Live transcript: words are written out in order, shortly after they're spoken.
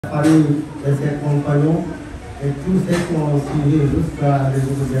famille de ses compagnons et tous ceux qui ont suivi jusqu'à le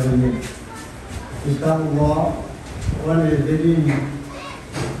jour dernier. Inch'Allah, on est venu,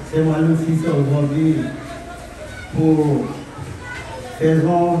 c'est moi aussi aujourd'hui, pour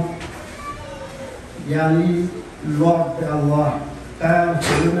faisons Yani l'ordre d'Allah, car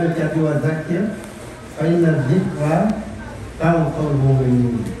c'est lui qui a dit aux Zakir, فإن الذكرى تنفع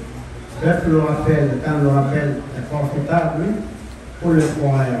المؤمنين. Faites le rappel, quand le rappel est profitable pour le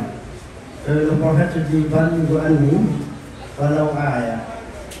croyant. Le prophète dit Balighu anni walau aya.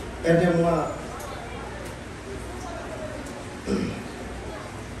 Aidez-moi.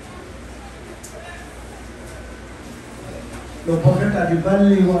 Le prophète a dit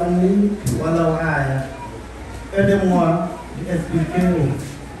Balighu anni walau aya. Aidez-moi d'expliquer,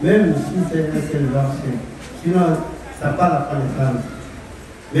 même si c'est un seul verset. Sinon, ça n'a pas la connaissance.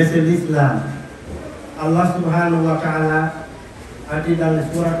 Mais c'est l'islam. Allah subhanahu wa ta'ala a dit dans le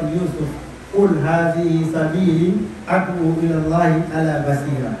surat Yusuf, Qul hadhihi sabili ad'u ila Allahi ala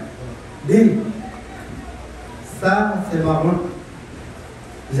basira. Dis, ça c'est ma route.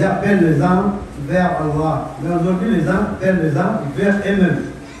 J'appelle les gens vers Allah. Mais aujourd'hui, les gens appellent les gens vers eux-mêmes.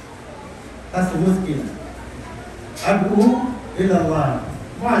 Ça c'est mouskil. Ad'u ila Allah.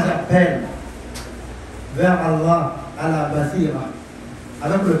 Moi j'appelle vers Allah ala basira.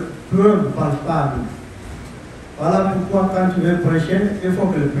 Avec le preuve palpable. Voilà pourquoi quand tu veux prêcher, il faut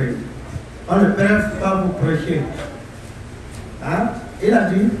que le prêche. On ne prêche pas pour prêcher. Hein? Il a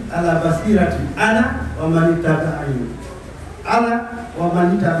dit à la basirati, Ana wa manitabi'ani. Ana wa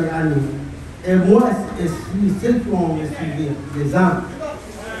manitabi'ani. Et moi, et ceux qui ont suivi, les gens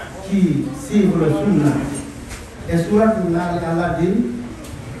qui suivent le sunna. Et surat Allah dit,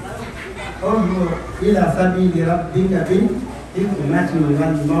 il a sabili rabbika bil hikmati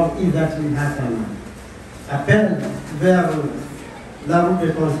wal mau'izati hasana. Appelle vers la route de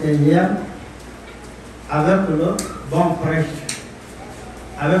ton Seigneur avec le bon prêche,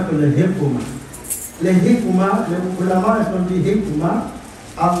 avec le hikma. Le hikma, les ulama ont dit hikma,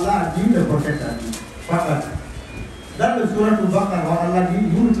 Allah a dit, le prophète a dit. Dans le surat al-Baqarah, Allah dit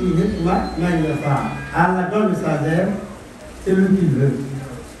Yuti hikma man yafa. Allah donne le sagesse, c'est lui qui veut.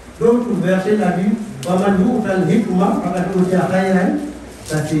 D'autres versets la dit Waman yu'tal hikma faqad utiya khayran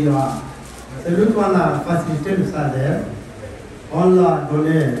kathira. C'est lui qu'on a facilité le salaire, on l'a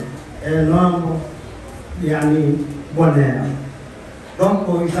donné un nombre yani bonheur. Donc,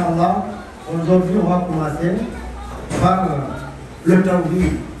 Inch'Allah, aujourd'hui, on va commencer par le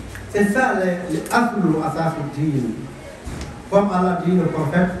tawhid. C'est ça les aslu asasuddin. Comme Allah dit le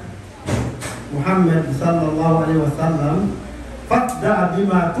prophète Muhammad sallallahu alayhi wa sallam, Fadda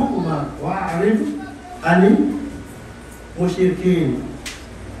bima tu'ma wa a'rid ani mushrikin.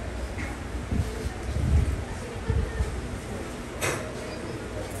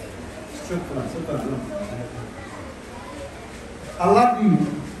 Allah dit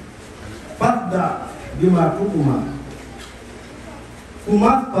Fadda bima tu'ma.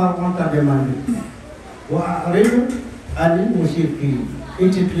 Commence par on t'a demandé. Wa a'rid ani mushrikin. Et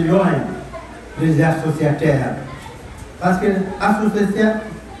tu t'éloignes des associateurs. Parce que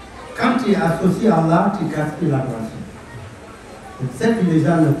quand tu associes Allah, tu gaspilles la grâce. C'est ce que les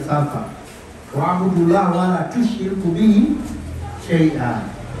gens ne savent pas. Wa'budullah wa la tushriku bihi shay'an.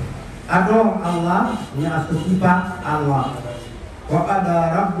 Adore Allah, n'associe pas Allah. Wa qada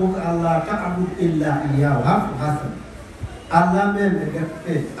rabbuka alla ta'bud illa iyyahu. Allah même est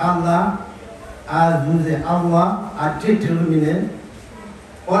fait. Allah a jugé, Allah a déterminé.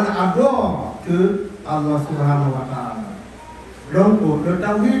 On adore que Allah subhanahu wa ta'ala. Donc, le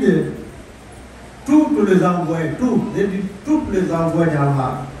tawhid, toutes les envoyés, toutes les envoyés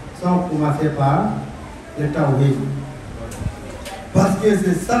d'Allah sont commencés par le tawhid. Parce que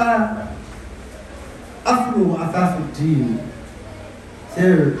c'est ça, Aflou Asasuddin,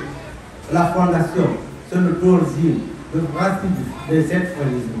 c'est la fondation, c'est le dorsi, le principe de cette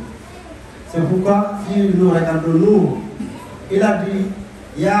religion. C'est pourquoi, si nous regardons nous, il a dit,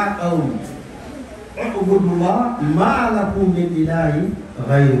 Ya Qawm, Ubudullah ma lakum min ilahi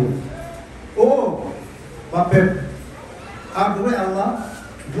ghayru. Oh, ma peuple, adorez Allah,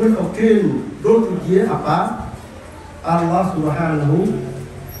 vous n'avez d'autre Dieu à part Allah subhanahu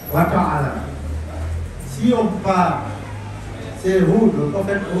wa ta'ala. Si on parle, c'est Hud, le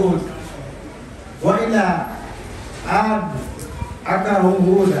prophète Hud. Wa ila ad akahum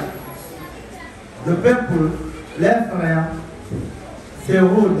Huda. Le peuple, les frères, c'est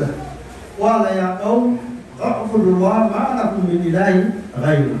Hud. Wa la ya qawm a'budullah ma lakum min ilahi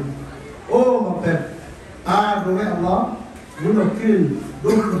ghayru. Oh mon peuple, adorez Allah, vous n'avez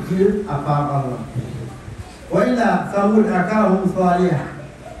d'autre Dieu à part Allah. Wa ila Samud akahum Salih.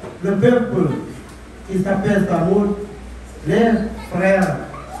 le peuple qui s'appelle Samoud, les frères,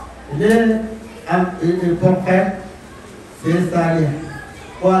 les prophètes, c'est Salih.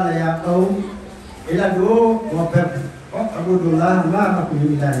 Voilà, il a dit, oh, mon peuple, Abdullah,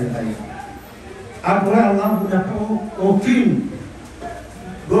 après Allah, vous n'avez aucune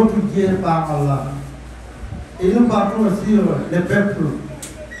d'autre Dieu par Allah. Et nous partons sur le peuple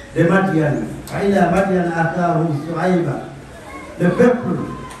de Madian. Le peuple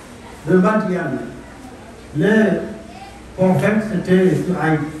de Madian, les prophètes c'était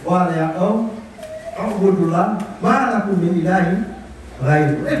Suhaïb.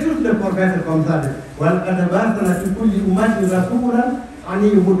 Et tous les prophètes sont comme ça.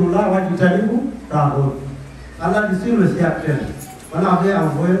 Allah dit sur le ciel, on avait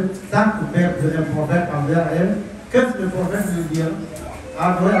envoyé chaque peuple un prophète envers elle. Qu'est-ce que le prophète lui dit?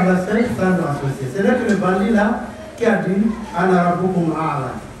 Après, Allah sait sans associer. C'est là que le bandit là qui a dit Ana rabbukum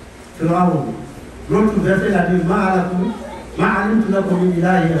a'la. L'autre verset il a dit Ma'alimtu lakum min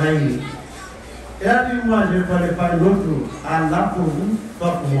ilahin ghayri. Il a dit moi je ne connais pas l'autre Allah pour vous,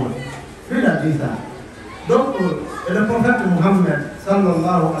 sauf moi. Puis il a dit ça. Donc le prophète Mohammed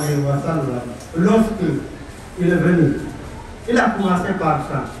sallallahu alayhi wa sallam, lorsque il est venu, il a commencé par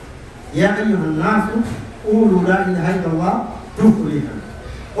ça. Ya ayyuhan nasu qulu la ilaha illallah tufliha.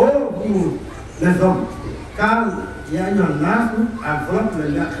 Oh vous les hommes, car Ya ayyuhan nasu enveloppe le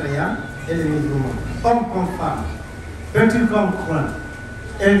Yakhraya et les musulmans. Hommes comme femmes, petits comme grands.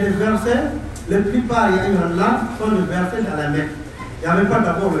 Et les versets, la plupart Ya ayyuhan nas sont les versets dans la Mecque. Il n'y avait pas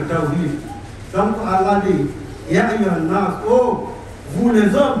d'abord le Tawhid. Donc Allah dit Ya ayyuhan nas, oh vous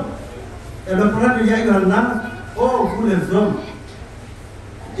les hommes. Et le prophète Ya ayyuhan nas, oh vous les hommes.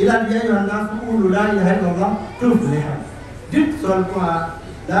 Il a dit Ya ayyuhan nas, qulu la ilaha illallah tufliha. Dites seulement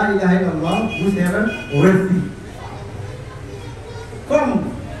la ilaha illallah, vous serez réussis. Comme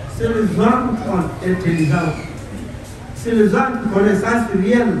c'est les gens qui sont intelligents, c'est les gens qui connaissent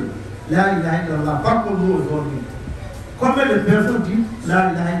sensoriel la ilaha illallah, pas comme nous aujourd'hui. Comme les personnes disent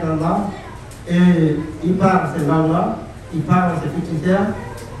la ilaha illallah, et ils parlent ces langues-là, ils parlent ces féticheurs,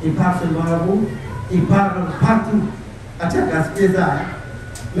 ils parlent ces marabouts, ils parlent partout. À chaque aspect ça.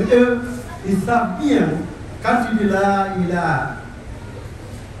 Mais eux, ils savent bien, quand tu dis là, il a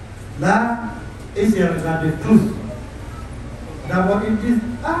là, ils se regardent tous. D'abord, ils disent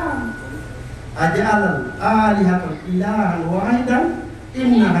Aja'al al-alihata ilahan wahidan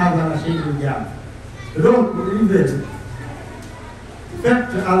inna hadha la shay'un ujab. Donc, ils veulent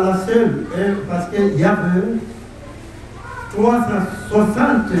faites Allah seul, parce qu'il y avait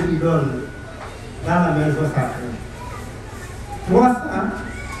 360 idoles dans la maison sacrée.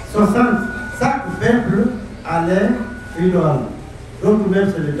 360, chaque peuple allait idole. Donc, même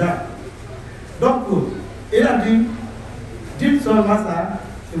c'est le date. Donc, il a dit dites seulement ça,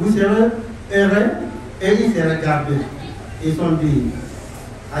 et vous serez heureux et ils seront gardés. Ils sont dit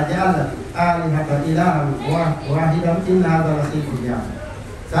Aja'al al-alihata ilahan wahidan inna hadha la shay'un ujab.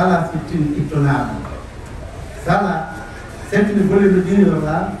 Ça là, c'est une étonnable. Ça là, cette nouvelle de dire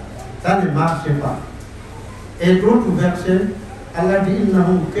là, ça ne marche pas. Et d'autres versets, Allah dit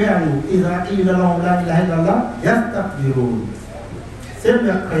innahum kanu idha qila lahum la ilaha illallah yastakbirun. Ces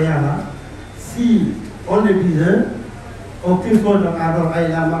mécréants là, si on le disait aucune chose on adore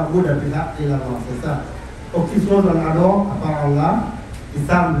Aïla Mahouda Bila et la mort, c'est ça. Aucune chose on adore à part Allah, ils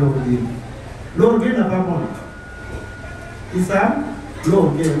savent l'orgueil. L'orgueil n'est pas bon. Ils savent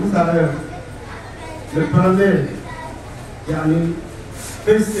l'orgueil. Vous savez, le premier, il y a un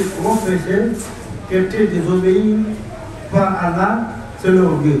péché, gros péché, qui était désobéi par Allah, c'est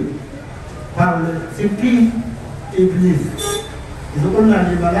l'orgueil. C'est qui Iblis. Ils ont dit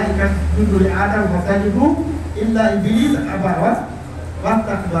les malaïkas, tous les Adam, vous إلا إبليس أبى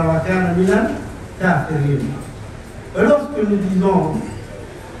واستكبر وكان من الكافرين. Lorsque nous disons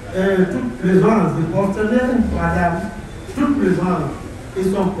toutes les anges sont porteurs, madame, toutes les anges ils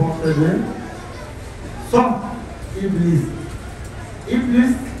sont porteurs, sauf Iblis.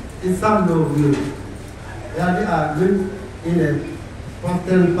 Iblis, il semble orgueilleux. Il a dit à lui, il ne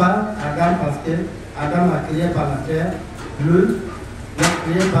porte pas Adam parce que Adam a créé par la terre, il a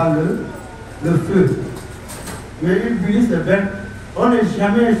créé par le feu. Mais Iblis est bête. On n'est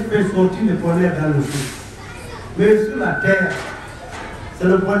jamais fait sortir le bonheur dans le feu. Mais sur la terre, c'est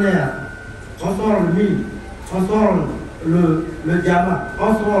le bonheur. On sort le mille, on sort le diamant,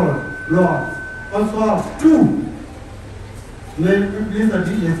 on sort l'or, on sort tout. Mais Iblis a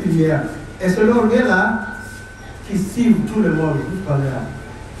dit je suis meilleur. Et c'est l'orgueil là qui cible tout le monde jusqu'à l'heure.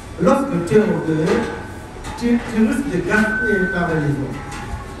 Lorsque tu es orgueilleux, tu risques de gaspiller par les autres.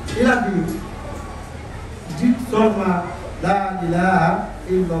 Il a dit dites seulement la ilaha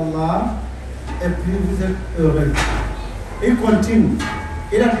illallah, et puis vous êtes heureux. Il continue.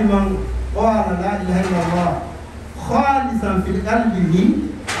 Il a dit, man qala la ilaha illallah, khalisan fil qalbihi,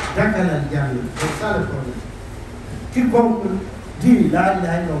 dakhala al-jannah. C'est ça le problème. Quiconque dit la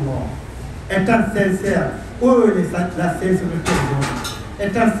ilaha illallah, étant sincère, où est la sincérité,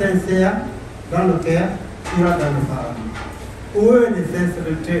 étant sincère dans le cœur, ira dans le paradis. Où est la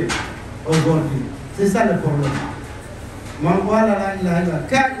sincérité aujourd'hui? C'est ça le problème. Man qala la ilaha illallah,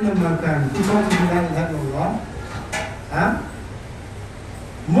 ka'inna ma kana, quiconque dit la ilaha illallah, hein?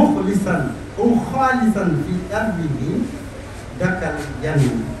 Mukhlisan ou khalisan fi qalbihi, dakhala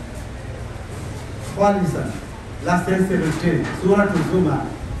al-jannah. Khalisan, la sincérité, surat al-Zumar,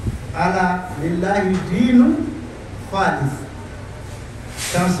 ala lillahi dinu khalis.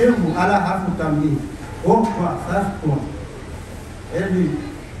 Cherchez-vous à la hafutami. Pourquoi? Sache-toi. Et lui,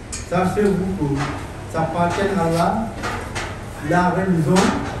 sachez-vous que ça appartient à Allah, la religion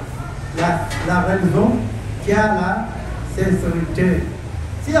qui a la sincérité.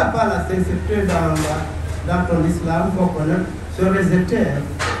 S'il n'y a pas la sincérité dans ton islam, il faut connaître, se rejeter.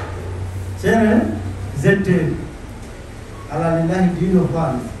 C'est rejeter. ala lillahi dinu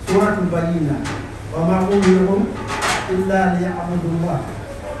khalis. Suratul Bayyina. Wa ma umiru illa liya'budullah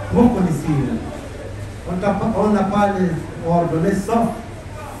mukhlisina. On n'a pas ordonné sauf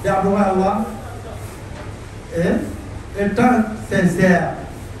d'adorer Allah et étant sincère.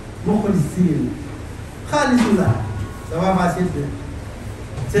 Mukhlisina. Khalisullah. Ça va passer.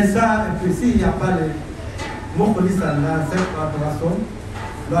 C'est ça, et puis s'il n'y a pas le mukhlisina dans cette adoration,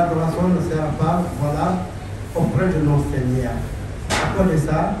 l'adoration ne sera pas valable auprès de nos seigneurs. À cause de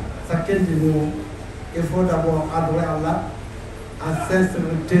ça, chacun de nous, il faut d'abord adorer Allah en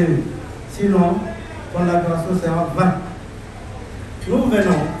sincérité. Sinon, ton adoration sera vaine. Nous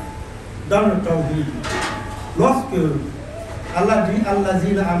venons dans le Tawhid. Lorsque Allah dit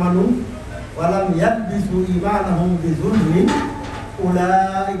Allazina amanu wa lam yalbisu imanahum bi zulmin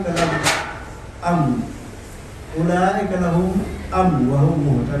ulaika lahum amn. Ulaika lahum amn wa hum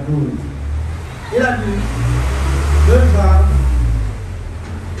muhtadun. Il a dit deux gens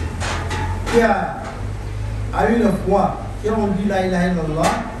qui a eu le foi, qui ont dit la ilaha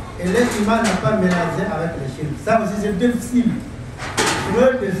illallah, et l'iman n'a pas mélangé avec le shirk. Ça aussi c'est difficile.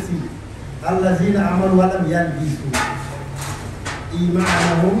 Très difficile. Allazina amanu wa lam yalbisu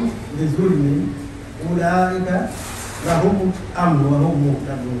imanahum bi zulmin ulaika lahum amn wa hum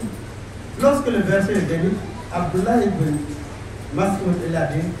muhtadun. Lorsque le verset est venu, Abdullah ibn Mas'ud il a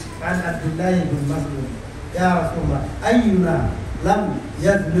dit, an Abdullah ibn Mas'ud, Ya Rasulullah, ayyuna lam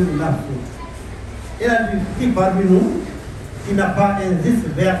yazlim nafsu. Il a dit, qui parmi nous, qui n'a pas un vice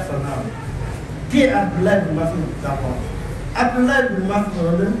vers son âme? Qui est Abdullah ibn Mas'ud d'abord? Abdullah ibn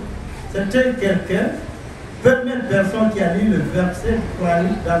Mas'ud, c'était quelqu'un, première personne qui a lu le verset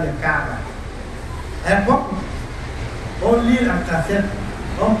coranique dans le Kaaba. À l'époque, on lit en cassette,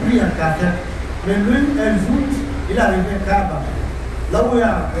 on prie en cassette, mais lui, un jour, il est arrivé à Kaaba, là où il y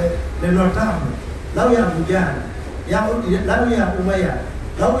a les notables, là où il y a Boudiane, là où il y a Oumaya,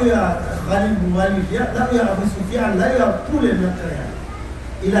 là où il y a Khalid Boumalid, là où il y a Abu Sufyan, là où il y a tous les notables.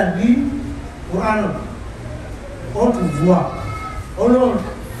 Il a dit, Coran, on te voit, on l'a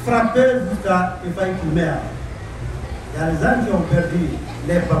frappé jusqu'à il faille qu'il meure. Il y a des gens qui ont perdu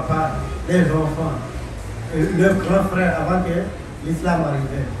les papas, les enfants, leurs grands frères avant que l'islam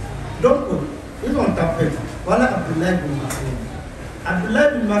arrivait. Donc, ils ont tapé. Voilà Abdullah ibn Mas'ud. Abdullah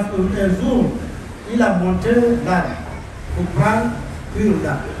ibn Mas'ud, un jour, il a monté là pour prendre pur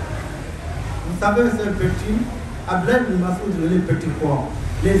là. Vous savez, ce petit, Abdullah ibn Mas'ud, les petits corps.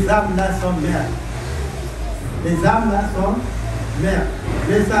 Les âmes là sont mères. Les âmes là sont mères.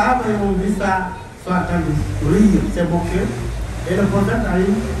 Les Sahabas ont vu ça, sont en train de rire, se moquer. Et le prophète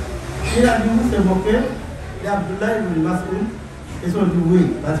arrive, il a dit, vous se moquer. Et Abdullah ibn Mas'ud, ils ont dit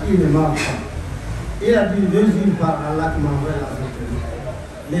oui, parce qu'il est mort. Il a dit, Jésus par Allah qui m'envoie la vérité.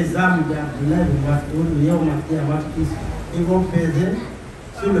 Les âmes d'Abdullah ibn Mas'ud, ils vont peser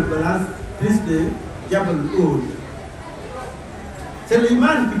sur le balance plus de Jabal Oud. C'est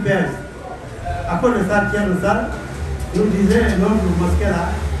l'imam qui pèse. À cause de ça, tiens de ça, nous disait un homme de mosquée là,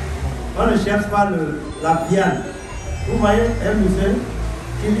 on ne cherche pas la viande. Vous voyez, un monsieur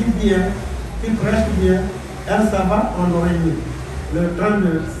qui lit bien, qui prêche bien, un sabbat, on aurait mis. Le temps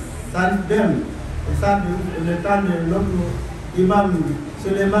de Salibem, le temps de notre imam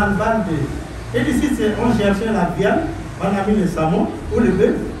Suleiman Baldé. Et ici, on cherchait la viande, on a mis le saumon ou le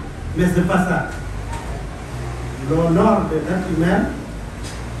bœuf, mais ce n'est pas ça. L'honneur de l'être humain,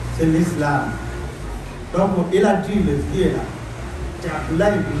 c'est l'islam. Donc, il a dit le vieux là, Abdullah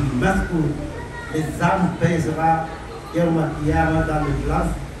ibn Mas'ud, les âmes pèsera Yama dans le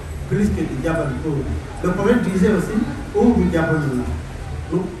glace, plus que du diable. Le prophète disait aussi, où du diable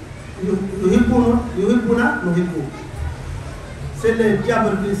nous. C'est le diable,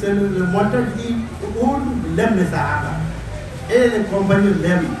 c'est le moteur qui l'aime les Sahaba. Et les compagnons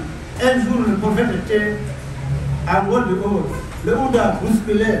l'aiment. Un jour, le prophète était à bord de Oud. Le Oud a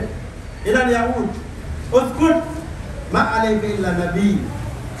bousculé. Il a dit à Oud, Oscout, ma alayka illa nabi,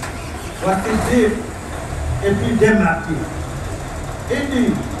 voici Dieu, et puis des martyrs. Il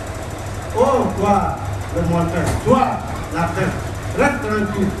dit, oh toi, le montagne, toi, la terre, reste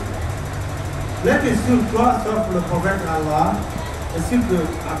tranquille. Mais que sur toi, sauf le prophète Allah, et sur le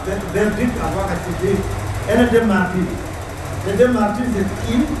verdict avoir accepté, et les deux martyrs. Les deux martyrs, c'est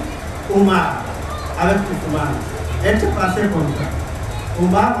qui? Omar, avec Ousmane. Elle était passée comme ça.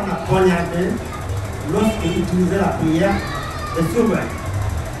 Omar, on a poignardé lorsqu'il utilisait la prière de souverain.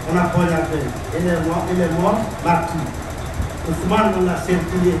 On a poignardé. Il est mort, martyr. Ousmane, on a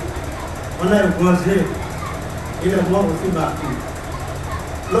circulé. On a égorgé. Il est mort aussi martyr.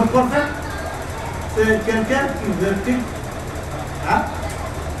 Le prophète, c'est quelqu'un qui vertique.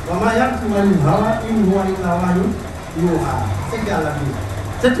 C'est qu'à la vie.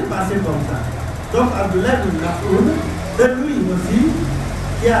 C'était passé comme ça. Donc Abdullah ibn Mas'ud, c'est lui aussi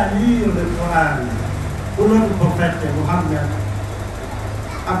qui a lu le Coran pour notre prophète Mohammed.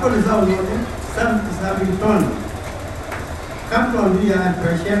 Après les autres, ça m'étonne. Quand on dit qu'il y a un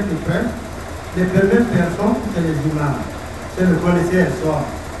prêcheur qui prêche, les premières personnes, c'est les imams, c'est le connaisseur soi.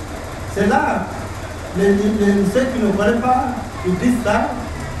 C'est là, ceux qui ne connaissent pas, ils disent ça,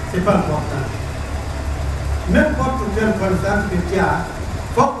 c'est pas important. N'importe quelle connaissance que tu as,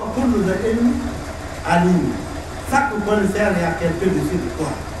 faut pour nous aider à l'île. Chaque connaisseur, il y a quelqu'un dessus de toi.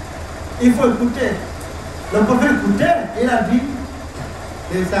 Il faut écouter. Le prophète écoutait, il a dit,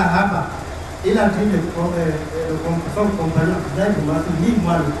 les Sahaba, il a dit son compagnon, Abdullah ibn Mas'ud,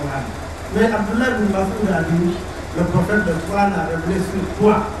 lis-moi le Coran. Mais Abdullah ibn Mas'ud a dit, le prophète de Coran a révélé sur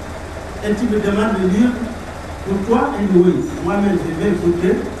toi. Et tu me demandes de lire pour toi et oui. Moi-même, je vais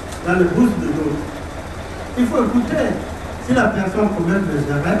écouter dans le bouche de l'autre. Il faut écouter. Si la personne commet des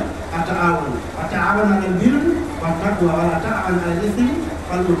erreurs, ata'awan al-birri, wa ata'awan al-ithmi,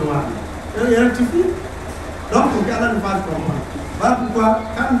 wal-udwan. Il rectifie. Donc, il faut qu'Allah nous fasse comprendre. Voilà pourquoi,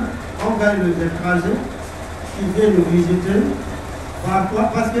 quand on gagne les étrangers qui viennent nous visiter,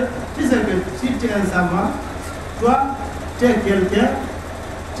 parce que tu sais que si tu es un savant, toi, tu es quelqu'un,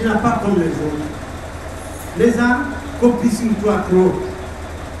 tu n'as pas comme les autres. Les gens copient sur toi trop.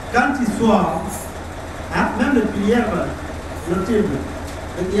 Quand tu sors, même les prières, notables,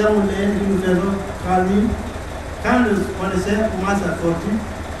 il y a une maison, quand le connaisseur commence à sortir,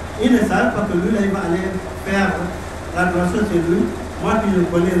 il ne savait pas que lui, là, il va aller faire l'adoration chez lui. Moi qui ne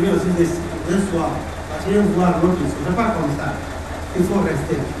connais rien aussi de soir, parce que je vais voir l'autre, ce n'est pas comme ça. Il faut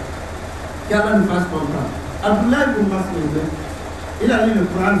rester. Qu'Allah nous fasse comprendre. Abdullah ibn Mas'ud, il a lu le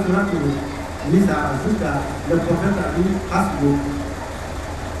Coran sur la Nisa, jusqu'à le prophète a dit Hasbou.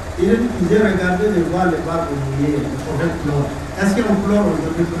 J'ai regardé les voix, les barbes mouillées, le prophète pleure. Est-ce qu'on pleure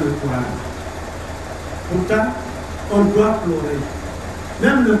aujourd'hui pour le Coran? Pourtant, on doit pleurer.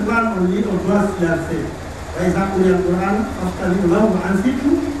 Même le Coran, on lit, on doit se lancer. Si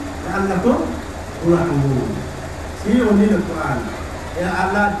on lit le Coran, et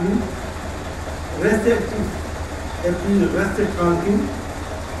Allah dit, restez actifs, et puis restez tranquilles,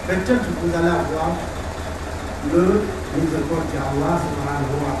 peut-être que vous allez avoir le miséricorde d'Allah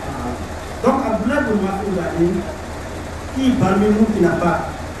subhanahu wa ta'ala. Donc Abdullah ibn Mas'ud a dit, qui parmi nous qui n'a pas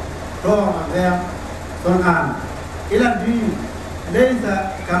tort envers son âme, il a dit, Leïsa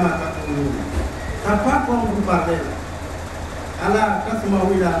kama taqulun. Ça pas comme vous parlez. Allah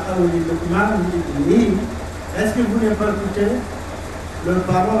tasma'uila qawli Luqman ibni. Est-ce que vous n'avez pas écouté le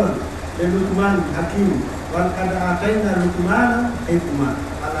parole de Luqman Hakim? Wa qad atayna Luqman hikma.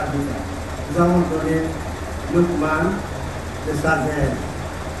 Allah dit ça. Nous avons donné Luqman de sagesse.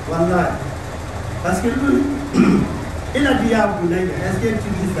 Voilà. Parce que lui, il a dit à Abdoulaye, est-ce que tu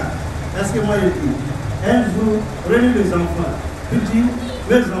dis ça? Est-ce que moi je dis? Un jour, prenez les enfants. Tu dis,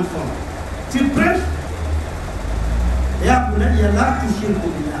 mes enfants, tu prêches? Et Abdoulaye, il y a là, tu shirk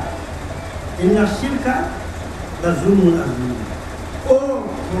billah. Il n'y a shirka, la zulmun azim. Oh,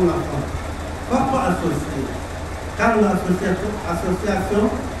 mon enfant, pourquoi associer? Car l'association,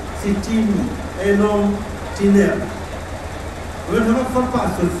 c'est timide et non ténèbres. Il ne faut pas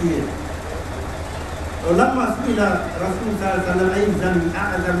associer. ولما سئل رسول الله صلى الله عليه وسلم أي ذنب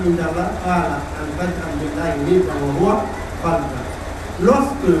أعظم عند الله قال أن تجعل بالله ندا وهو خلقك.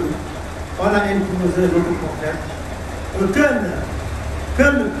 Lorsque on a introduit notre prophète,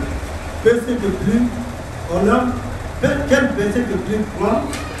 quel péché de plus on a quel péché que plus grand?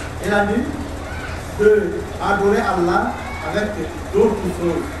 Il a dit de adorer Allah avec d'autres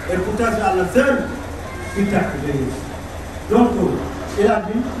choses. Et pourtant, c'est Allah seul qui t'a créé. Donc, il a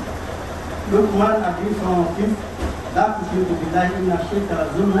dit, le Coran a dit son fils, là, pour que tu n'as pas la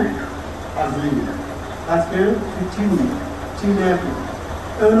zone azim. Parce que tu n'aimes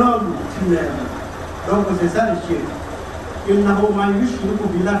un homme, tu n'aimes. Donc, c'est ça le shirk. Il n'a pas eu shirk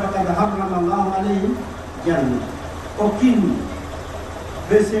billah faqad harrama Allah alayhi jannah. Aucune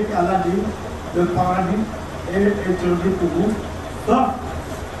péché qu'Allah dit, le paradis est interdit pour vous, sauf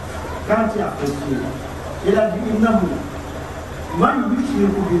quand tu as péché. Il a dit, innahu man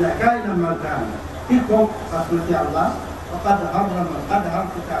yushriku billah kaina ma kana. Quiconque associe Allah, faqad harrama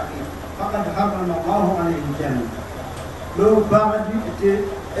Allah alayhi jannah. Le paradis était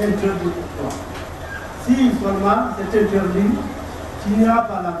interdit pour toi. Si seulement c'est interdit, tu n'iras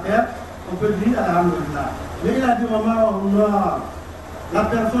pas la faire, on peut dire alhamdulillah. Mais il a dit, maman, non, la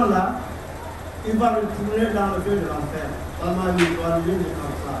personne là, il va retourner dans le feu de l'enfer. Maman, il doit aller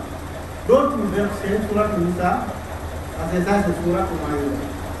dans ça. D'autres versets, Surat Musa, parce que ça c'est Surat Maïda.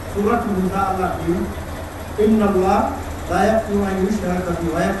 Surat Musa, Allah dit, Inna Allah, la yakfiru an yushraka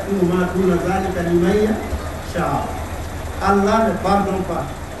bihi wa yakfiru ma duna dhalika liman yasha. Allah ne pardonne pas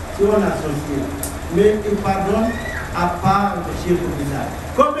si on associe, mais il pardonne à part de shirk billah.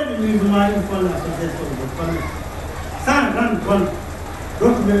 Combien de musulmans ils font l'association de famille sans rendre compte,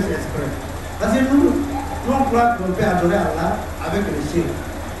 d'autres même s'expriment. Parce que nous on croit qu'on peut adorer Allah avec le shirk.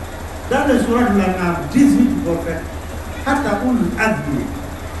 Dans le Surah de l'An'am, 18 prophètes, Hatta Ul Azmi,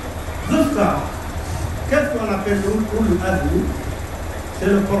 jusqu'à, qu'est-ce qu'on appelle Ul Azmi? C'est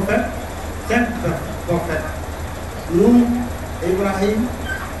le prophète, 5 prophètes. Nuh, Ibrahim,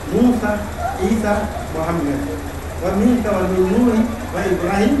 Moussa, Isa, Mohammed. Wa minka wa min Nuh, wa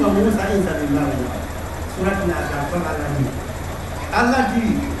Ibrahim, wa Moussa, Isa bin Maryam. Surat Al-An'am, Allah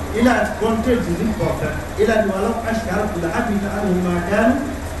dit, il a compté 18 prophètes. Il a dit, Wallahu ashhadu la habita anhum ma kanu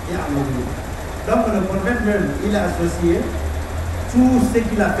ya'malun. Donc le prophète même, il a associé tout ce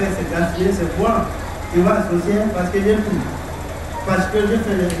qu'il a fait, c'est gaspillé, c'est moi qui va associer parce que j'ai tout. Parce que j'ai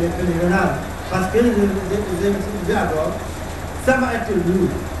fait les pèlerinages. Parce que j'adore, ça va être lui.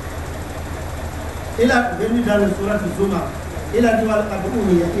 Il a venu dans le Surat Zuma. Il a dit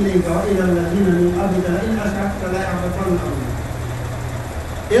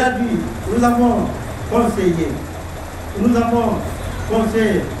il a dit, nous avons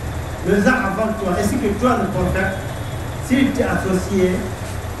conseillé les uns avant toi, ainsi que toi le prophète, si tu es associé,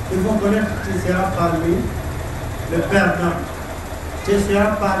 il faut connaître que tu seras parmi le perdant. Tu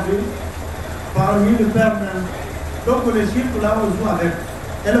seras parmi le perdant. Donc le chiffre là, on joue avec.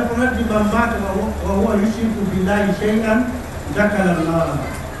 Et le prophète dit,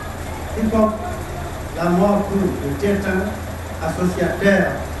 la mort pour le tétan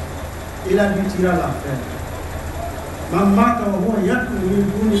associataire, il a dû tirer l'enfer.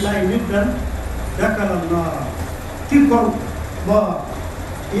 Quiconque mort,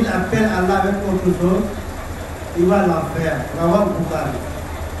 il appelle Allah avec autre chose, il va l'enfer. Rawal Bukhari.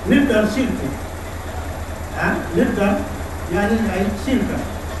 Niddan shirk. Niddan, yani shirk.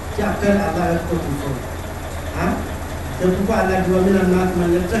 Qui appelle Allah avec autre chose. C'est pourquoi Allah dit wa minan nas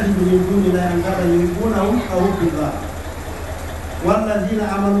man yattakhidhu min dunillahi andadan yuhibbunahum ka hubbillah. Wallazina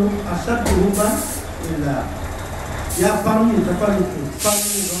amanu ashaddu hubban lillah. Il y a parmi les gens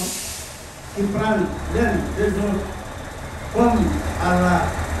qui prennent l'un des autres comme Allah.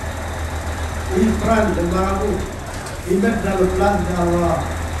 Ils prennent le marabout, ils mettent dans le place d'Allah.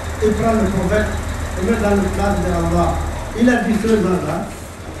 Ils prennent le prophète, ils mettent dans le place d'Allah. Il a dit ce gens-là,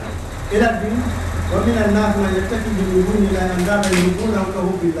 il a dit,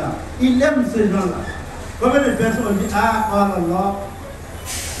 il aime ces gens-là. Combien de personnes ont dit, ah, oh Allah,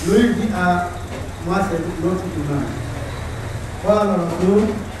 lui dit, ah, moi c'est notre imam. Oh Allah,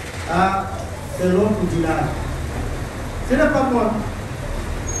 ah, c'est l'autre village. Ce n'est pas moi.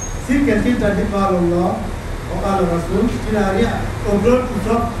 Si quelqu'un t'a dit par Allah, ou par le Rasoul, tu n'as rien. Au deux, tout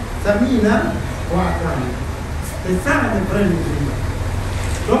ça, Samina ou Akani. C'est ça le vrai musulman.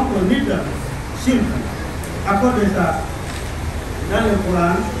 Donc on dit shirk. À cause de ça, dans le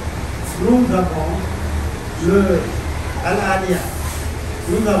Coran, nous avons le Al-Aliya,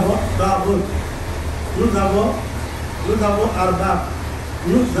 nous avons Babout, nous avons Arbab,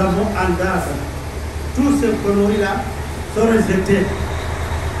 nous avons Andaz. Tous ces conneries-là sont rejetés.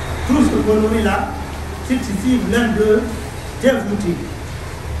 Tous ces conneries-là, si tu cibles l'un d'eux, t'es foutu.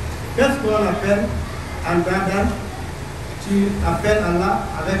 Qu'est-ce qu'on appelle Andaz? Tu appelles Allah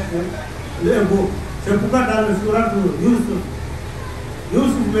avec le ego. C'est pourquoi dans le surat de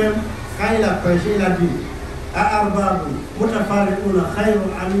Yusuf même, quand il a prêché, il a dit أأرباب متفرقون خير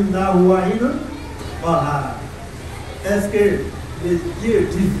أم الله واحد قهار. Est-ce que les dieux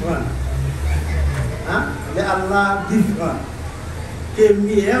différents, hein, les Allah différents, que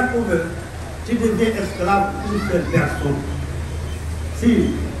meilleur pour eux, tu deviens esclave d'une seule personne.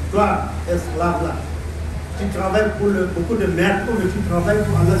 Si toi, esclave là, tu travailles pour beaucoup de merde, ou tu travailles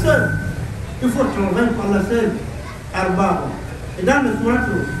pour Allah seul. Il faut travailler pour Allah seul. Arbab. Et dans le surat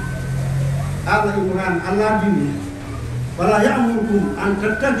Allah Imran, Allah dit voilà, ya'murukum an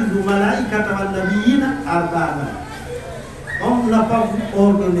tattakhidhu malaikata wan nabiyina arbaba. On n'a pas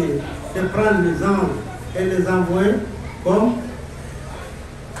ordonné de prendre les anges et les envoyer comme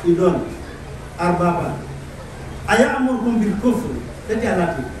idoles. Arbaba. Aya'murukum bil kufr. C'est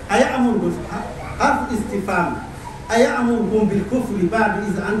Allah dit. Aya'murukum harf istifham. Aya'murukum bil kufr ba'da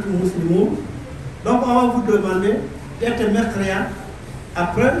iz antum muslimun. Donc on va vous demander d'être mécréant.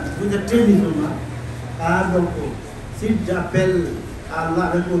 Après, vous êtes musulman. Ah, donc, si j'appelle Allah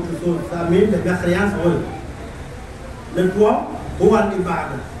avec autre chose, ça met les mécréances, oui. Le toit, awal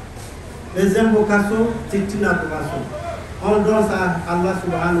ibada. Les invocations, c'est une adoration. On donne ça à Allah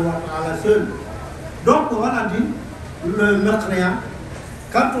subhanahu wa ta'ala seul. Donc, on a dit, le mécréant,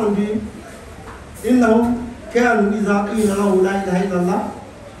 quand on dit, innahum kanu iza qila lahu la ilaha illallah,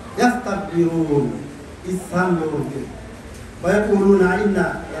 yastakbirun, ils s'endorment. ويقولون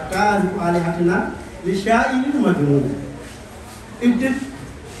إنا لتعرف آلهتنا لشاعر مجنون. Ils disent,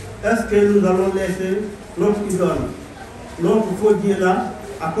 est-ce que nous allons laisser notre idole, notre faux Dieu là,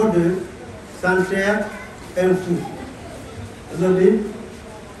 à cause de s'enterrer un fou? Aujourd'hui,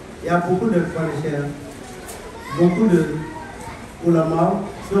 il y a beaucoup de frères, beaucoup de ulama.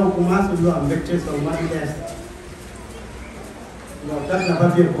 Si on commence à mettre sur ma l'Est, donc ça n'a pas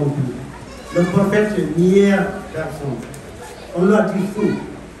bien compris. Le prophète niait personne. On l'a dit fou.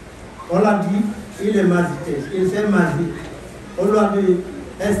 On l'a dit, il est magique, il s'est magique. On l'a dit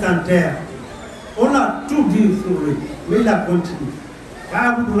instantaire. On a tout dit sur lui, mais il a continué.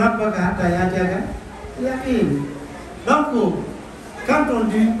 Donc, quand on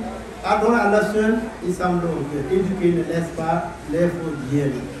dit adorer Allah seul, il semble qu'il dit qu'il ne laisse pas les faux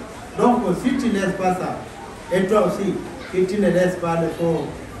dieux. Donc, si tu ne laisses pas ça, et toi aussi, que tu ne laisses pas les faux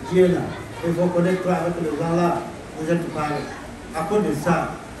dieux là, il faut connaître toi avec les gens là, vous êtes pareil. À cause de ça,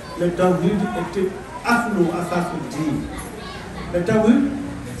 le tawhid était afflou à sa soutien. Le tawhid,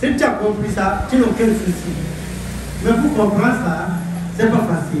 si tu as compris ça, tu n'as aucun souci. Mais pour comprendre ça, c'est pas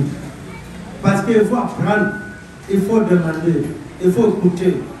facile. Parce qu'il faut apprendre, il faut demander, il faut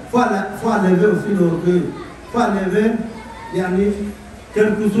écouter, il faut enlever aussi l'orgueil, il faut enlever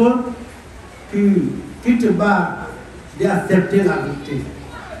quelque chose qui te bat d'accepter la vérité.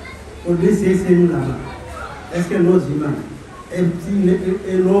 Pour dire c'est nous là-bas. Est-ce que nos imams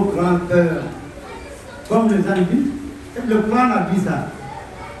et nos grands-pères, comme les gens disent, le Coran a dit ça,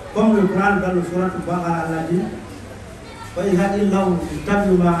 comme le Coran dans le surat Al-Baqarah a dit,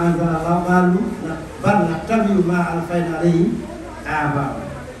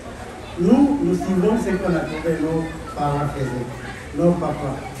 nous suivons ce qu'on a trouvé nos parents faisaient, nos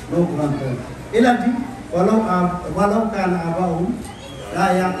papas, nos grands-pères. Il a dit, voilà qu'un abaoum, là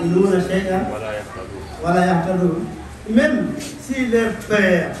il y a une shay'a, voilà yahtadun. Même si les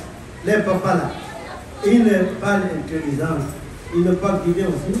pères, les papas là, ils n'ont pas l'intelligence, ils n'ont pas guidé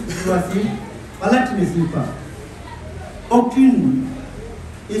aussi, voici, voilà tu ne suis pas. Aucune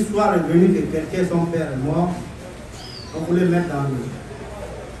histoire est venue de quelqu'un, son père est mort, on voulait mettre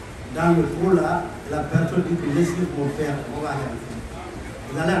dans le trou là, la personne dit que laissez mon père, on va aller.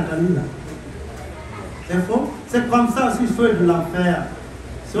 Vous allez entendre là. C'est faux. C'est comme ça aussi, feu de l'enfer.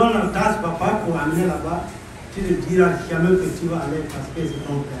 Si on entasse papa pour amener là-bas, tu ne diras jamais que tu vas aller parce que c'est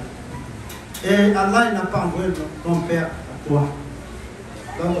ton père. Et Allah n'a pas envoyé ton père à toi.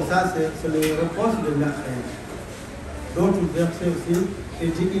 Donc ça, c'est les réponses de mes frères. D'autres versets aussi,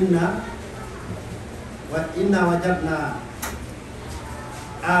 il dit Inna wajadna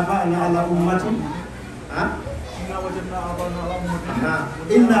aba'ana ala ummati.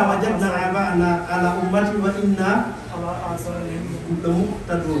 Inna wajadna aba'ana ala ummati wa inna ala asarihim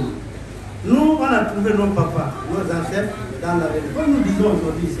muqtadun. Nous, on a trouvé nos papas, nos ancêtres dans la vie. Comme nous disons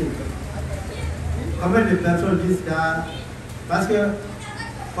aujourd'hui ici, combien de personnes disent ça? Parce que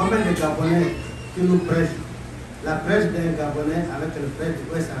combien de Gabonais qui nous prêchent? La prêche d'un Gabonais avec le prêche du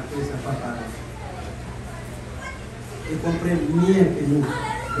Ouest Afrique, ça pas pareil. Ils comprennent mieux que nous,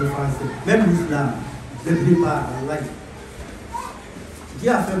 les Français. Même l'islam, le plupart, Allah.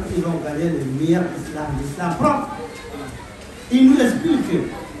 Dieu a fait qu'ils ont gagné le meilleur islam, l'islam propre. Il nous explique que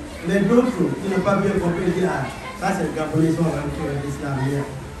mais d'autres qui n'ont pas bien compris disent ça c'est les Gabonais qui sont rentrés dans l'islam hier.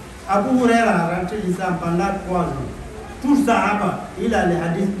 Abu Huraira a rentré l'islam pendant 3 ans. Tout Sahaba, il a les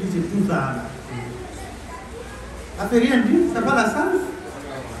hadiths, c'est tout Sahaba. Ça ne fait rien dire, ça n'a pas la sens.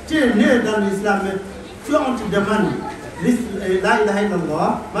 Tu es né dans l'islam, tu on te demande la ilaha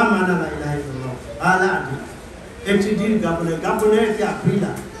illallah, ma mana la ilaha illallah, Allah et tu dis Gabonais qui a pris là,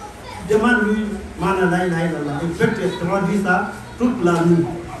 demande-lui mana la ilaha illallah, il peut te traduire ça toute la nuit.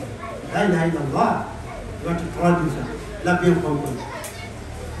 La ilaha illallah, il va te traduire ça, il a bien compris.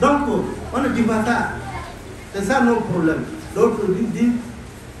 Donc, on ne dit pas ça. C'est ça nos problèmes. D'autres disent,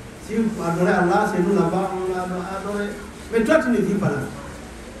 si vous adorez Allah, c'est nous là-bas, on l'a adoré. Mais toi, tu ne vis pas là.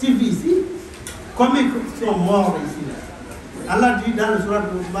 Tu vis ici. Combien ils sont morts ici là? Allah dit dans le surat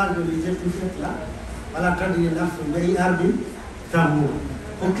de l'Égypte là, Allah traduit son pays arbi, Tamour.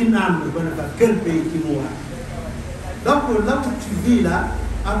 Aucune âme ne connaît pas quel pays qui mourra. Donc, là où tu vis là,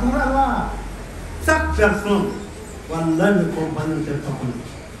 adore Allah. Chaque personne, Wallah, le compagnon ne pas connu.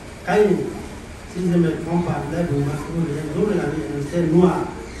 Si je me trompe pas, là, je me le ciel noir.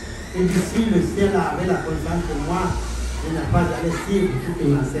 Et d'ici, le ciel avait la conscience que moi, je n'ai pas allé suivre tout ce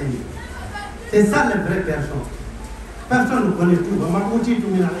qu'il m'enseigne. C'est ça les vraies personnes. Personne ne connaît tout.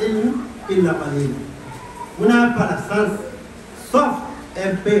 Il n'a pas dit. Vous n'avez pas la sens, sauf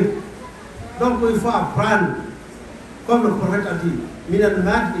un peu. Donc il faut apprendre, comme le prophète a dit, Minal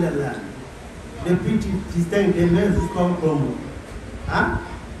Mad il Allah. Depuis tu distingues des mains jusqu'au tombeau. Hein?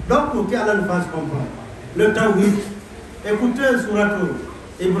 Donc pour qu'Allah nous fasse comprendre. Le Tawhid, écoutez surat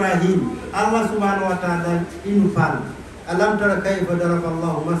Ibrahim, Allah subhanahu wa ta'ala, il nous parle. Alam tara kayfa daraba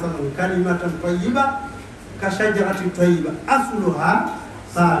Allahu masalan kalimatan tayyiba ka shajaratin tayyiba asluha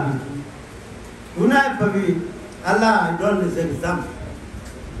sabit. Vous n'avez pas vu, Allah donne des exemples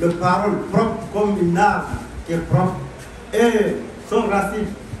de paroles propres comme une arbre qui est propre et son racine,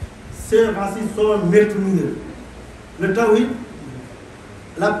 ses racines sont maintenues. Le tawhid,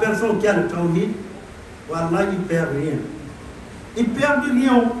 la personne qui a le tawhid, wallah, il ne perd rien. Il perd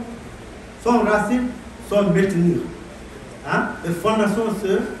rien. Son racine sont maintenues. Hein? Les fondations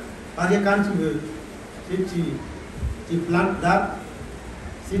se. Parce que quand tu veux, si tu plantes d'arbres,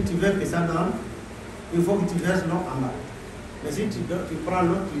 si tu veux que ça donne, il faut que tu verses l'eau en bas. Mais si tu prends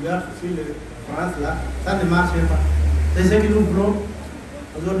l'eau, tu verses sur le France là, ça ne marche pas. C'est ce qui nous bloque.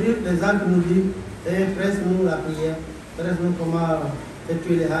 Aujourd'hui, les gens qui nous disent, presse-nous la prière, presse-nous comment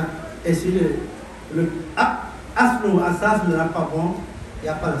tuer les hâtes. Et si le assas ne l'a pas bon, il n'y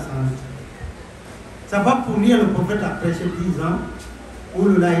a pas le sang. Ça va pour rien, le prophète a prêché 10 ans, ou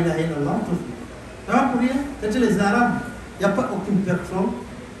le la ilaha illallah, tout ça. Ça va pour rien, c'était les Arabes. Il n'y a pas aucune personne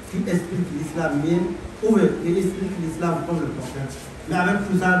qui explique l'islam bien, ou qui explique l'islam comme le prophète. Mais avec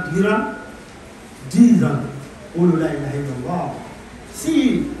tout ça, durant 10 ans, ou le la ilaha illallah.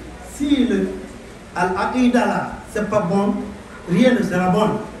 Si le al-aqidah là, c'est pas bon, rien ne sera bon.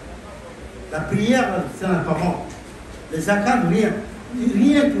 La prière, ça n'est pas bon. Le zakat, rien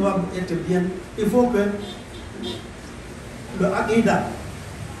qui va être bien. Il faut que le aqidah,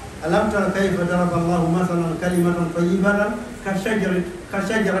 alam tara kayfa daraba Allahu masalan kalimatan tayyibatan ka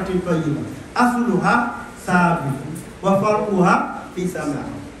shajaratin tayyiba asluha sabit wa far'uha fi sama.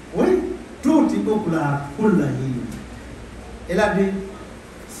 Oui, tout est pour la kullahi. Elle a dit,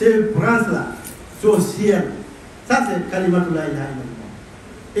 ces branches-là, c'est au ciel. Ça, c'est kalimatul la ilaha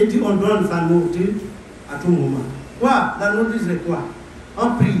illallah. Et dit, on donne sa nourriture à tout moment. Quoi? La nourriture, c'est quoi?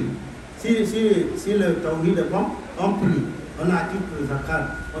 On prie. Si le tawhid est bon, on prie. On acquitte le zakat,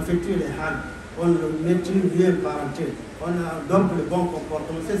 on fait tuer les hajj, on maintient bien parenté, on adopte le bon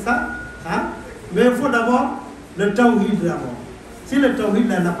comportement. C'est ça? Hein? Mais il faut d'abord le tawhid d'abord. Si le tawhid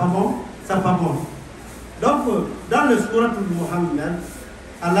n'est pas bon, ça n'est pas bon. Donc, dans le surat de Muhammad,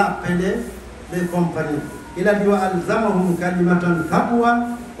 Allah appelait les compagnons. Il a dit wa alzamahum kalimatan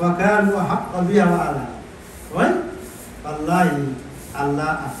taqwa wa kanu haqqa biha wa ala. Oui? Wallahi,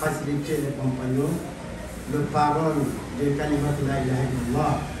 Allah a facilité les compagnons le parole de kalimatul la ilaha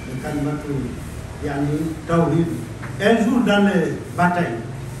illallah, de kalimatul yani tawhid. Un jour dans les batailles,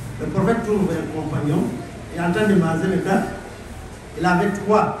 le prophète trouve un compagnon, il est en train de manger le gars. Il avait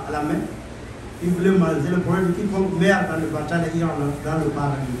 3 à la main. Il voulait manger. Le prophète dit quiconque meurt dans le bataille, il entre dans le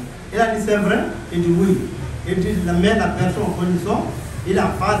paradis. Il a dit c'est vrai? Il dit oui. Il dit la personne en condition, il a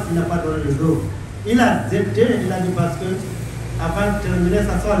face, il n'a pas donné le dos. Il a jeté, il a dit parce que avant de terminer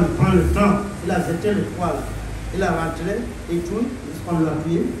sa soirée, il prend le temps. Il a jeté le poids là. Il a rentré et tout, jusqu'à l'a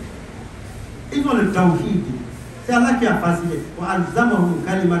tué. Ils ont le tawhid. C'est Allah qui a facilité. Wa alzamahum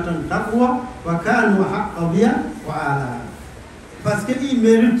kalimatan taqwa wa kanu haqqa biha wa ala. Parce qu'il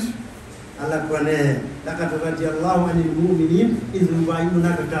mérite. Allah connaît. Laqad radiyallahu anil mu'minin iz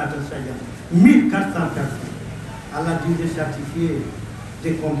yubayyi'unaka tahta ash-shajara. 1400 personnes. Allah dit de certifier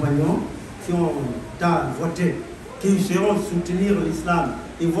des compagnons qui ont voté, qui seront soutenir l'islam.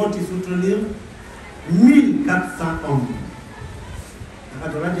 Ils vont y soutenir 1400 hommes.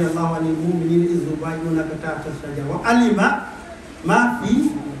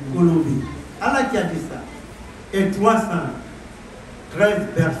 Allah qui a dit ça. Et 313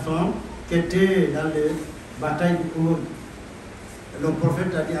 personnes qui étaient dans les batailles du Uhud. Le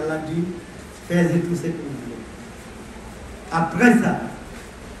prophète a dit, Allah dit, faites tout ce que vous voulez. Après ça,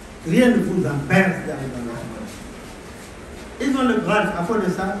 rien ne vous empêche d'aller dans la mort. Ils ont le grade, à cause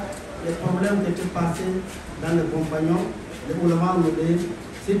de ça, les problèmes qui étaient passés dans les compagnons, les oulémas ont dit,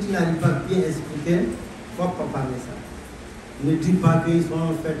 si tu n'arrives pas bien expliquer, il ne faut pas parler ça. Ne dis pas qu'ils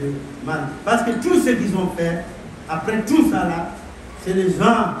ont fait de mal. Parce que tout ce qu'ils ont fait, après tout ça là, c'est les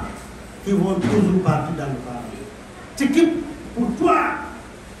gens qui vont toujours partir dans le paradis. Tu quittes pour toi.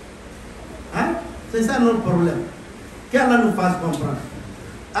 Hein? C'est ça notre problème. Qu'Allah nous fasse comprendre.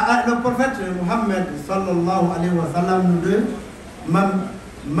 Le prophète Mohammed sallallahu alayhi wa sallam nous dit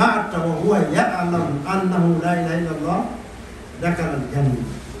Ma'ata wa huwa ya'lamu annahu la ilaha illallah dakhala al-jannah.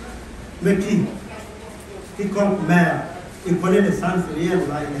 Mais quiconque meurt, il connaît le sens réel de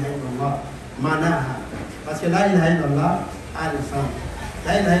la ilaha illallah, manaha. Parce que la ilaha illallah a le sens.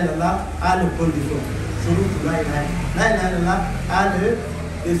 La ilaha illallah a le condition. Surtout la ilaha illallah a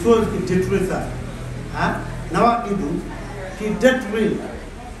les choses qui détruisent ça. Hein? Nawa Idou, qui détruit,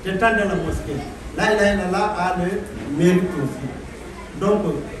 t'étends dans la mosquée. La ilaha illallah a le mérite aussi. Donc,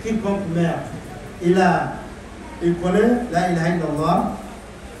 quiconque meurt, il connaît la ilaha illallah,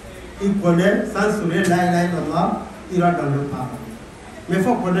 il connaît, sans sourire, la ilaha illallah, il ira dans le paradis. Mais il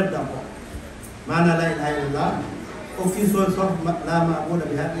faut connaître d'abord. Mana la ilaha illallah, aucune chose sauf la ma'bouda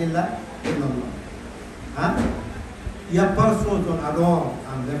biha illa illallah. Hein? Il n'y a pas de chose qu'on adore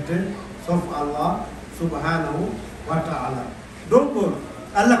en vérité, sauf Allah subhanahu wa ta'ala. Donc,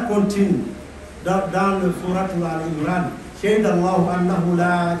 Allah continue dans le surat Al-Imran. شهد الله أنه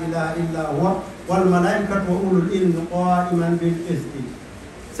لا إله إلا هو والملائكة وأولو العلم قائما بالقسط.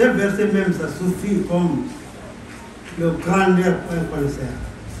 Ce verset même, ça suffit comme le grandeur d'un connaisseur.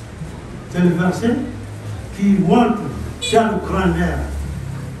 C'est le verset qui montre dans le grandeur.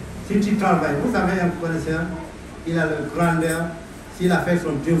 Si tu travailles, vous savez, un connaisseur, il a le grandeur s'il a fait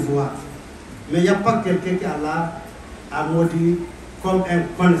son devoir. Mais il n'y a pas quelqu'un qui Allah a maudit comme un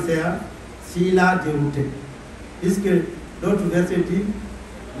connaisseur s'il a dérouté. Puisque l'autre verset dit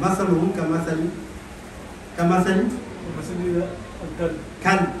Masaluhum kamasali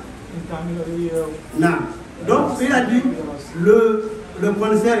Kal. Donc il a dit le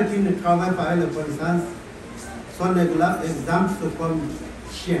connaisseur qui ne travaille pas avec la connaissance, son exemple c'est comme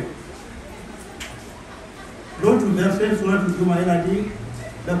chien. L'autre verset sur le Juma, il a dit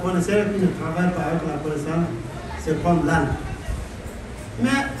le connaisseur qui ne travaille pas avec la connaissance, c'est comme l'âne. Mais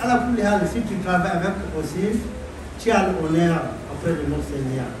à la plus si tu travailles avec aussi, tu as l'honneur auprès de notre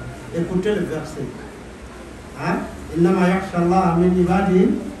Seigneur. Écoutez le verset. Hein? Innama yakhsha Allah min ibadihi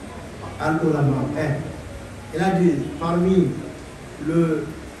al-ulama. Il a dit, parmi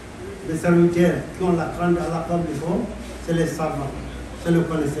les serviteurs qui ont la crainte d'Allah comme il faut, c'est les savants, c'est le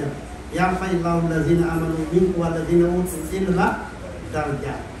connaisseur. Yarfa illahu allazina amanu minkum wallazina utul ilma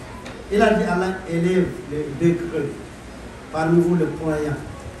darajat. Il a dit, Allah élève les degrés parmi vous les croyants.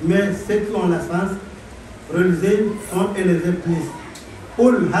 Mais ceux qui ont la sens religieux sont élevés plus.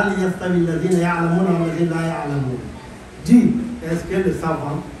 Qul hal yastawi alladhina ya'lamuna wal ladhina la ya'lamun. Dis, est-ce que les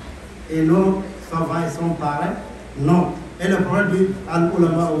savants et nos savants sont pareils? Non. Et le prophète dit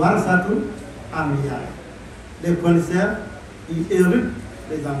al-ulama warasatu anbiya. Les connaisseurs, ils héritent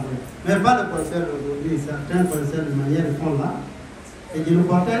les envoyés. Mais pas les connaisseurs d'aujourd'hui. Certains connaisseurs de manière ils font là. Et qui nous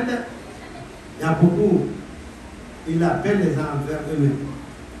protègent. Il y a beaucoup. Ils appellent les gens vers eux-mêmes.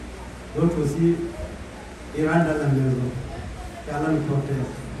 D'autres aussi, ils rentrent dans la maison. Et Allah nous protège.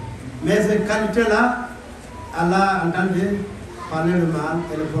 Mais ces qualités-là, Allah entendait parler le mal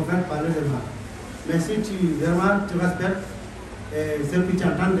et le prophète parler le mal. Mais si tu respectes ce que tu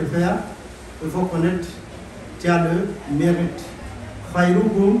entends de faire, il faut connaître, tu as le mérite.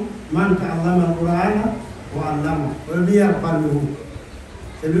 Khayrukum man ta'allama al-Qur'ana wa 'allama. Le meilleur parmi vous.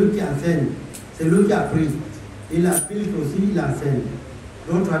 C'est lui qui enseigne, c'est lui qui a appris. Il applique aussi, il enseigne.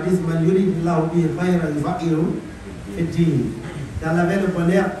 L'autre hadith, man yuridillahu bihi khayran yufaqihu fi-d-din. Dans la veille de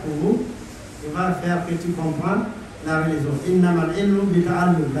bonheur pour vous, il va faire que tu comprends la religion. Innamal ilmu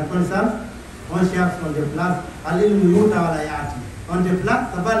bita'allum. La connaissance, on cherche, on déplace. Al-ilmu yuta wa la ya'ti. On déplace,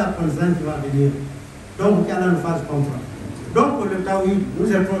 ça va la connaissance qui va venir. Donc, qu'Allah nous fasse comprendre. Donc, le tawhid, nous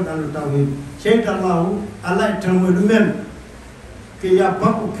entrons dans le tawhid. Shaykh Allah est témoin lui-même qu'il n'y a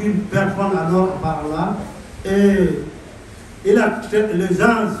pas aucune personne alors par là. Et les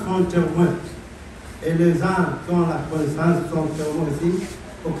anges sont témoins. Et les gens qui ont la connaissance sont témoins aussi.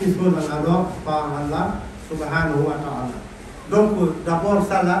 Aucune chose alors par Allah subhanahu wa ta'ala. Donc d'abord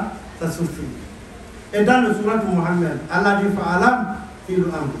ça là, ça suffit. Et dans le surat de Mohammed, Allah dit fa'alam fil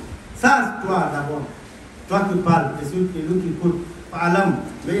amr. Ça toi d'abord. Toi qui parles, et celui qui écoute, fa'alam.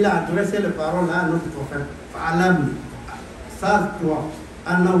 Mais il a adressé les paroles à notre prophète. Fa'alam. Ça toi.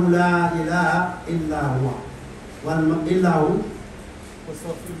 Annahu la ilaha illa huwa. Illa huwa.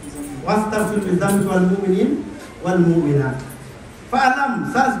 واستغفر لذنبك والمؤمنين والمؤمنات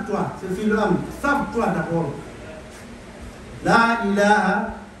فاعلم sache-toi c'est fil l'homme sache-toi d'abord la ilaha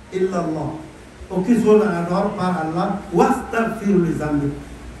illallah aucune chose en adore par Allah wastaghfir lizambik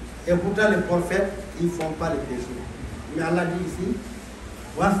et pourtant les prophètes ils font pas les péchés mais Allah dit ici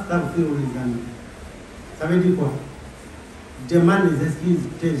wastaghfir lizambik ça veut dire quoi demande les excuses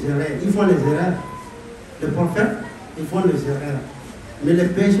tes erreurs ils font les erreurs les prophètes ils font les erreurs. Mais les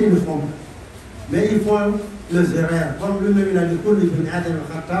péchés ne font pas. Mais ils font les erreurs. Comme lui-même il a dit,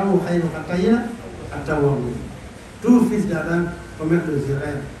 tout fils d'Adam commet les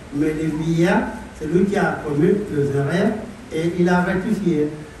erreurs. Mais le milliard, c'est lui qui a commis les erreurs et il a rectifié.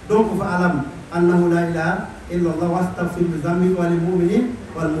 Donc, fa'alam annahu la ilaha illallah wastaghfir li dhanbika wa lil mu'minin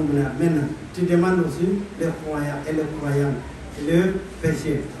wal mu'minat. Maintenant, tu demandes aussi les croyants et les croyantes, le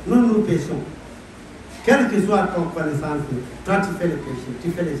péché. Nous péchons. Quelle que soit ton connaissance, toi tu fais les péchés, tu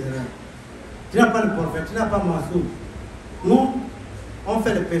fais les erreurs. Tu n'as pas le prophète, tu n'as pas Massoud. Nous, on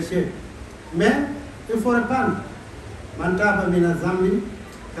fait les péchés. Mais il faut répandre.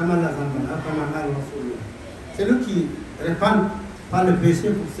 C'est lui qui répand par le péché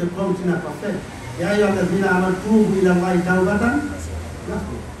pour ce que tu n'as pas fait.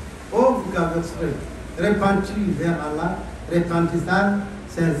 Oh, vous avez répandu vers Allah, repentissage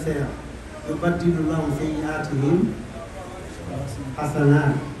sincère.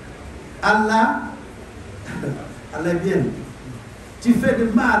 Allah, Allah bien. Tu fais du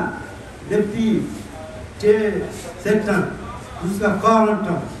mal depuis tes 7 ans jusqu'à 40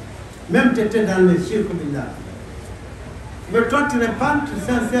 ans. Même tu étais dans le shirk billah. Mais toi tu répands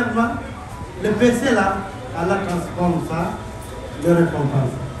sincèrement le péché là, Allah transforme ça de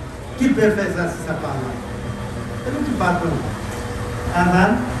récompense. Qui peut faire ça si ça parle là? C'est nous qui parlons.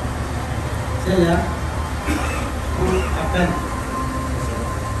 Avant, c'est là pour à peine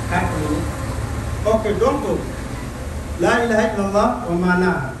 4 minutes. Ok, donc, la ilaha illallah wa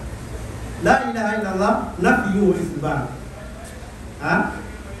ma'naha. La ilaha illallah, nafiyu wa isbar. Hein?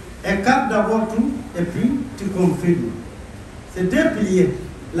 Écarte d'abord tout et puis tu confirmes. C'est 2 piliers.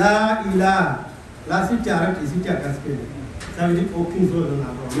 La ilaha. Là, si tu arrêtes ici, tu as casqué. Ça veut dire qu'aucune chose n'en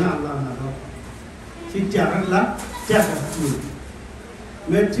adore. Non, Allah en adore. Si tu arrêtes là, tu as casqué.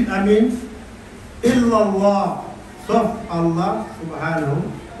 Mais tu amènes illallah, sauf Allah subhanahu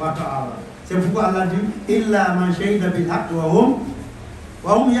wa ta'ala. C'est pourquoi Allah dit illa man shahida bil haqq wa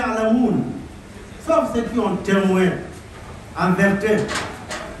hum ya'lamun. Sauf ceux qui ont témoin en vérité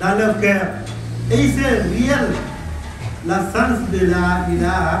dans leur cœur. Et c'est réel la sens de la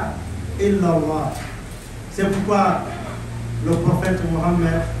ilaha illallah. C'est pourquoi le prophète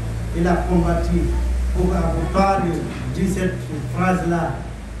Mohammed il a combattu pour avoir dit cette phrase-là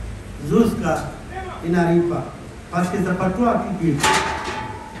jusqu'à il n'arrive pas. Parce que c'est pas toi qui guide.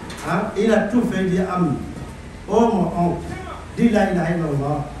 Hein? Il a tout fait dire Amen. Oh mon oncle, dis la ilaha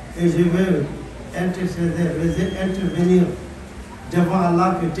illallah et je vais intervenir devant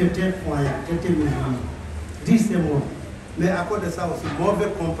Allah que tu étais croyant, tu étais musulman. Dis ces mots. Mais à cause de ça aussi,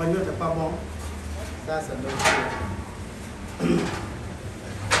 mauvais compagnon, c'est pas bon. Ça, c'est donc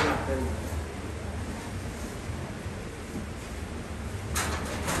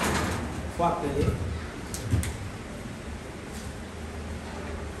faut appeler.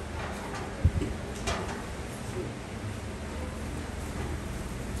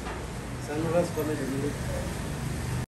 Ça nous reste combien de minutes?